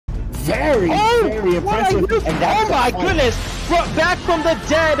very impressive. And oh my goodness! Back from the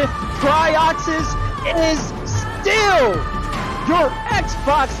dead, Pryoxis is still your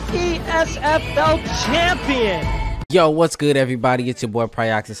Xbox ESFL champion. Yo, what's good, everybody? It's your boy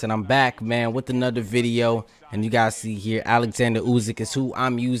Pryoxis, and I'm back, man, with another video. And you guys see here, Oleksandr Usyk is who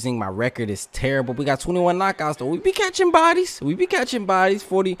I'm using. My record is terrible. We got 21 knockouts, though. We be catching bodies. 40, you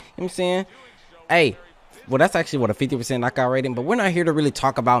know what I'm saying? Hey, well, that's actually, what, a 50% knockout rating? But we're not here to really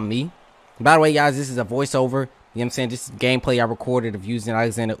talk about me. By the way, guys, this is a voiceover. You know what I'm saying? This is gameplay I recorded of using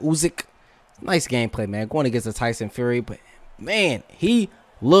Oleksandr Usyk. Nice gameplay, man. Going against the Tyson Fury. But, man, he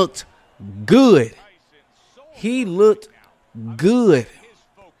looked good. He looked good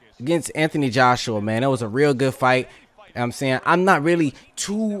against Anthony Joshua, man. That was a real good fight. You know what I'm saying? I'm not really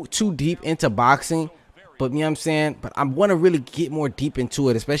too deep into boxing, but you know what I'm saying? But I want to really get more deep into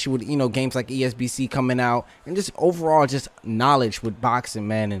it, especially with, you know, games like ESBC coming out and just overall just knowledge with boxing,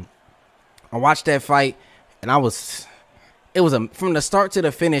 man. And I watched that fight, and from the start to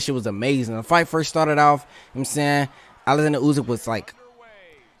the finish, it was amazing. The fight first started off, you know what I'm saying? Oleksandr Usyk was like,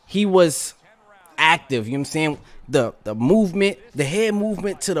 he was active, you know what I'm saying? The movement, the head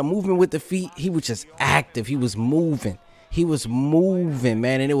movement to the movement with the feet, he was just active. He was moving,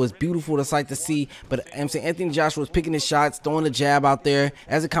 man, and it was beautiful to sight to see. But you know what I'm saying, Anthony Joshua was picking his shots, throwing the jab out there.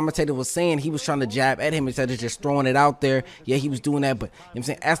 As the commentator was saying, he was trying to jab at him instead of just throwing it out there. Yeah, he was doing that, but you know what I'm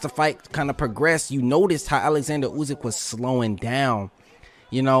saying, as the fight kind of progressed, you noticed how Oleksandr Usyk was slowing down.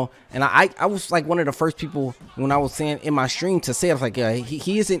 You know, and I was like one of the first people when I was saying in my stream to say it. I was like, yeah,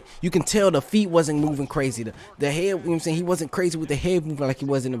 he isn't, you can tell the feet wasn't moving crazy. The head, you know what I'm saying, he wasn't crazy with the head moving like he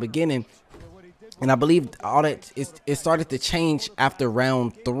was in the beginning. And I believe all that, it started to change after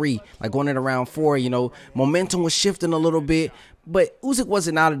round 3, like going into round 4, you know, momentum was shifting a little bit, but Usyk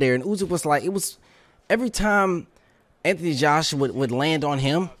wasn't out of there. And Usyk was like, it was every time Anthony Joshua would land on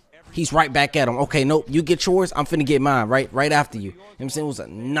him, he's right back at him. Okay, nope, you get yours, I'm finna get mine right after you. You know what I'm saying? It was a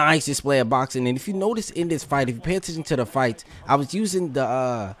nice display of boxing. And if you notice in this fight, if you pay attention to the fight, I was using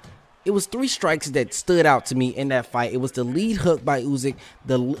the it was 3 strikes that stood out to me in that fight. It was the lead hook by Usyk,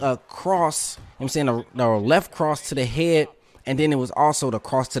 the cross, you know what I'm saying, the left cross to the head, and then it was also the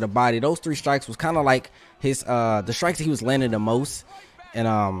cross to the body. Those 3 strikes was kind of like his the strikes that he was landing the most.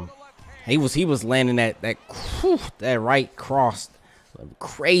 And he was landing that right cross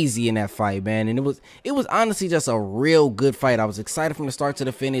crazy in that fight, man. And it was honestly just a real good fight. I was excited from the start to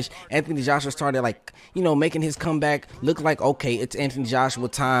the finish. Anthony Joshua started, like, you know, making his comeback look like, okay, it's Anthony Joshua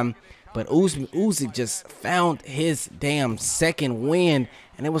time. But Usyk just found his damn second win,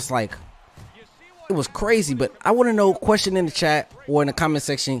 and it was like, it was crazy. But I want to know, question in the chat or in the comment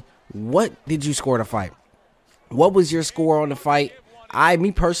section, what did you score the fight? What was your score on the fight?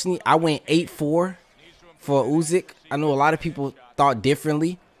 Me personally, I went 8-4 for Usyk. I know a lot of people thought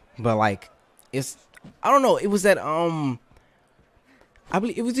differently, but like, I don't know, it was that I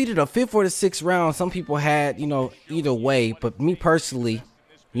believe it was either the 5th or the 6th round. Some people had, you know, either way, but me personally,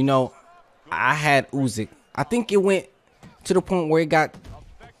 you know, I had Usyk. I think it went to the point where it got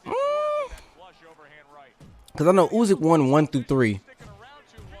because I know Usyk won 1 through 3,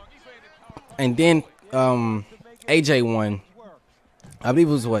 and then AJ won, I believe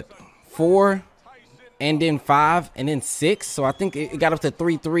it was what, 4 and then 5 and then 6. So I think it got up to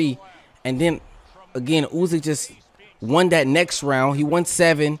 3-3. And then again, Usyk just won that next round. He won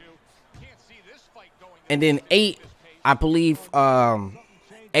 7. And then 8, I believe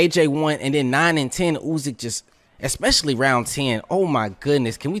AJ won. And then 9 and 10, Usyk just, especially round 10. Oh my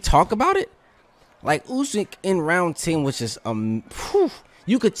goodness. Can we talk about it? Like, Usyk in round 10 was just,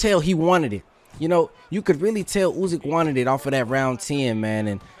 you could tell he wanted it. You know, you could really tell Usyk wanted it off of that round 10, man.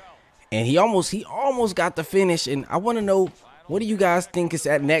 And he almost got the finish. And I want to know, what do you guys think is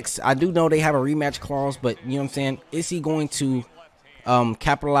at next? I do know they have a rematch clause, but you know what I'm saying? Is he going to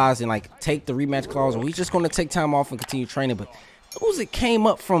capitalize and like take the rematch clause, or he's just going to take time off and continue training? But Usyk came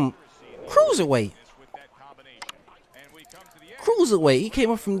up from cruiserweight. He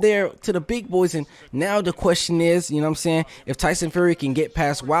came up from there to the big boys, and now the question is, you know what I'm saying, if Tyson Fury can get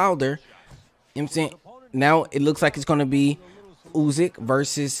past Wilder, you know what I'm saying, now it looks like it's going to be Usyk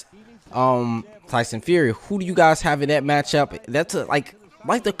versus Tyson Fury. Who do you guys have in that matchup? That's like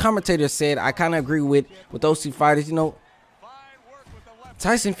the commentator said, I kind of agree with those 2 fighters. You know,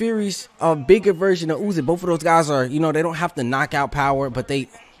 Tyson Fury's a bigger version of Usyk. Both of those guys are, you know, they don't have the knockout power, but they're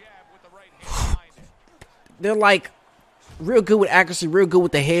like real good with accuracy, real good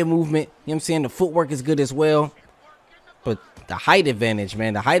with the head movement. You know what I'm saying? The footwork is good as well. But the height advantage,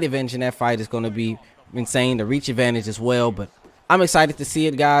 man, the height advantage in that fight is going to be insane. The reach advantage as well. But I'm excited to see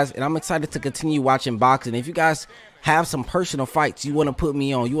it, guys, and I'm excited to continue watching boxing. If you guys have some personal fights you want to put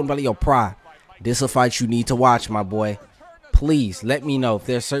me on, you want to be like, yo, Pry, this is a fight you need to watch, my boy. Please let me know if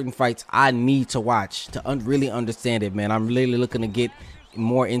there's certain fights I need to watch to really understand it, man. I'm really looking to get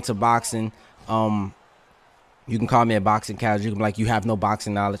more into boxing. You can call me a boxing casual. You can be like, you have no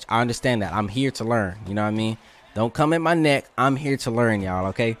boxing knowledge. I understand that. I'm here to learn. You know what I mean? Don't come at my neck. I'm here to learn, y'all,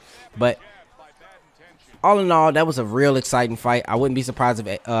 okay? But all in all, that was a real exciting fight. I wouldn't be surprised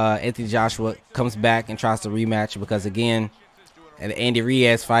if Anthony Joshua comes back and tries to rematch because, again, at the Andy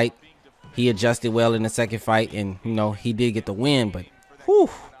Ruiz fight, he adjusted well in the second fight, and, you know, he did get the win. But, whew,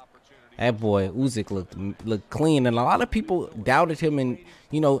 that boy Usyk looked clean. And a lot of people doubted him and,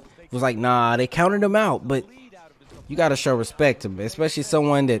 you know, was like, nah, they counted him out. But you got to show respect to him, especially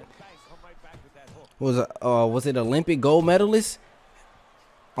someone that was it Olympic gold medalist?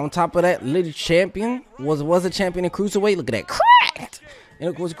 On top of that, little champion, was a champion in cruiserweight. Look at that, cracked. And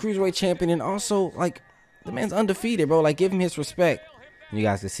it was a cruiserweight champion, and also, like, the man's undefeated, bro. Like, give him his respect. You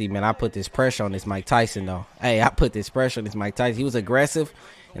guys can see, man, I put this pressure on this Mike Tyson, though. Hey, I put this pressure on this Mike Tyson. He was aggressive,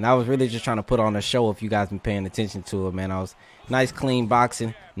 and I was really just trying to put on a show if you guys been paying attention to it, man. I was nice, clean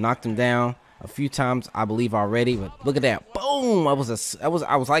boxing, knocked him down a few times, I believe, already. But look at that, boom! I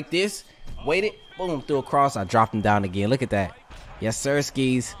was like this, waited, boom, threw a cross. I dropped him down again. Look at that. Yes, sir,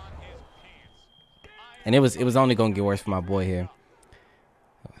 skis. And it was only gonna get worse for my boy here.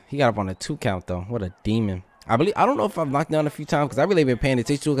 He got up on a 2 count though. What a demon. I don't know if I've knocked down a few times because I really been paying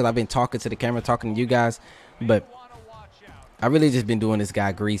attention to it because I've been talking to the camera, talking to you guys. But I really just been doing this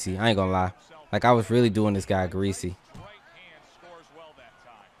guy greasy. I ain't gonna lie. Like, I was really doing this guy greasy.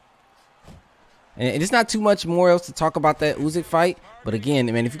 And it's not too much more else to talk about that Usyk fight. But again,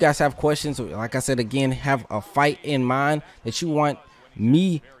 man, if you guys have questions, or like I said, again, have a fight in mind that you want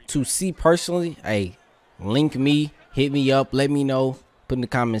me to see personally, hey, link me, hit me up, let me know, put in the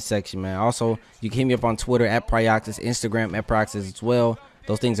comment section, man. Also, you can hit me up on Twitter at Pryoxis, Instagram at Pryoxis as well.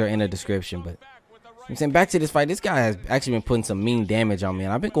 Those things are in the description. But I'm saying, back to this fight, this guy has actually been putting some mean damage on me,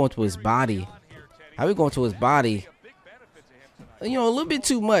 and I've been going to his body. You know, a little bit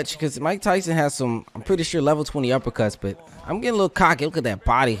too much because Mike Tyson has some, I'm pretty sure, level 20 uppercuts, but I'm getting a little cocky. Look at that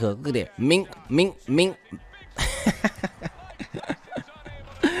body hook. Look at that. Mink, mink, mink.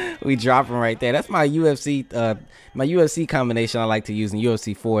 We dropping right there. That's my UFC combination I like to use in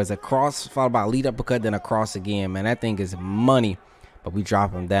UFC 4 is a cross followed by a lead uppercut, then a cross again, man. That thing is money. But we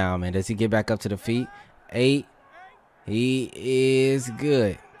drop him down, man. Does he get back up to the feet? 8. He is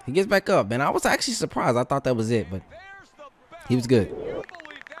good. He gets back up, man. I was actually surprised. I thought that was it, but he was good.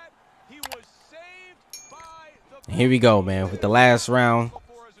 And here we go, man, with the last round.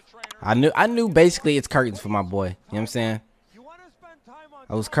 I knew basically it's curtains for my boy. You know what I'm saying?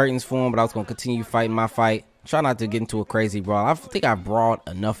 I was curtains for him, but I was going to continue fighting my fight. Try not to get into a crazy brawl. I think I brawled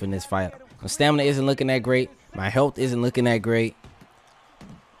enough in this fight. My stamina isn't looking that great. My health isn't looking that great.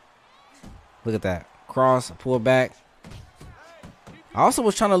 Look at that. Cross, pull back. I also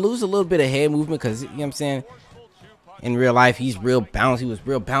was trying to lose a little bit of head movement because, you know what I'm saying, in real life, he's real bouncy. He was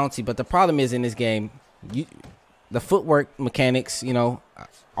real bouncy. But the problem is in this game, the footwork mechanics, you know,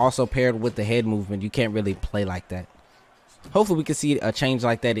 also paired with the head movement, you can't really play like that. Hopefully we can see a change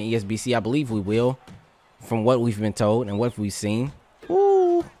like that in ESBC. I believe we will, from what we've been told and what we've seen.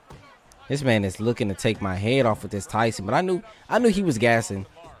 Ooh, this man is looking to take my head off with this Tyson, but I knew he was gassing.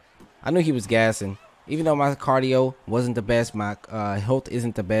 Even though my cardio wasn't the best, my health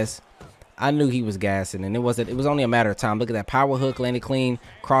isn't the best, I knew he was gassing, and it was only a matter of time. Look at that power hook, landed clean,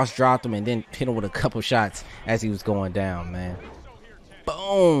 cross dropped him, and then hit him with a couple shots as he was going down, man.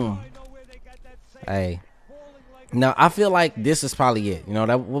 Boom. Hey. Now, I feel like this is probably it. You know,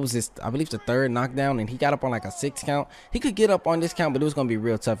 what was this? I believe the 3rd knockdown, and he got up on like a 6 count. He could get up on this count, but it was going to be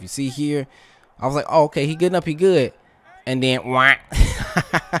real tough. You see here, I was like, oh, okay, he getting up, he good. And then, whack.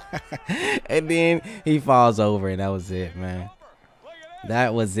 And then he falls over, and that was it, man.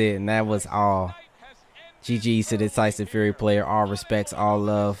 That was it, and that was all. GG's to this Tyson Fury player. All respects, all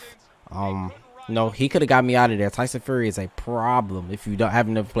love. No, he could have got me out of there. Tyson Fury is a problem if you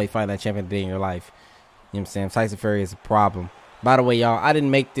haven't never played Fight Night Champion day in your life. You know what I'm saying? Tyson Fury is a problem. By the way, y'all, I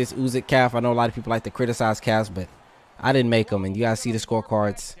didn't make this Usyk calf. I know a lot of people like to criticize calves, but I didn't make them. And you guys see the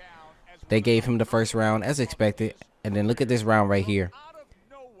scorecards. They gave him the first round as expected. And then look at this round right here.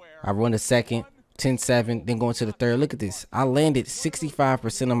 I won the second, 10-7, then going to the third. Look at this. I landed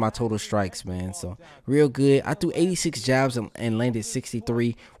 65% of my total strikes, man. So real good. I threw 86 jabs and landed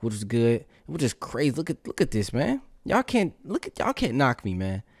 63, which was good. Which is crazy. Look at this, man. Y'all can't knock me,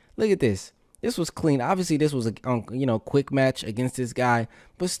 man. Look at this. This was clean. Obviously, this was a quick match against this guy,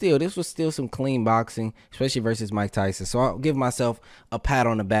 but still, this was still some clean boxing, especially versus Mike Tyson. So I'll give myself a pat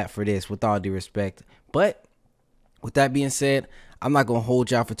on the back for this, with all due respect. But With that being said, I'm not going to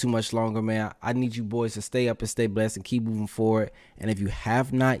hold y'all for too much longer, man. I need you boys to stay up and stay blessed and keep moving forward. And if you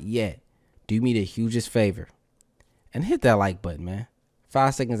have not yet, do me the hugest favor and hit that like button, man.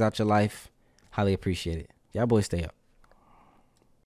 5 seconds out your life. Highly appreciate it. Y'all boys stay up.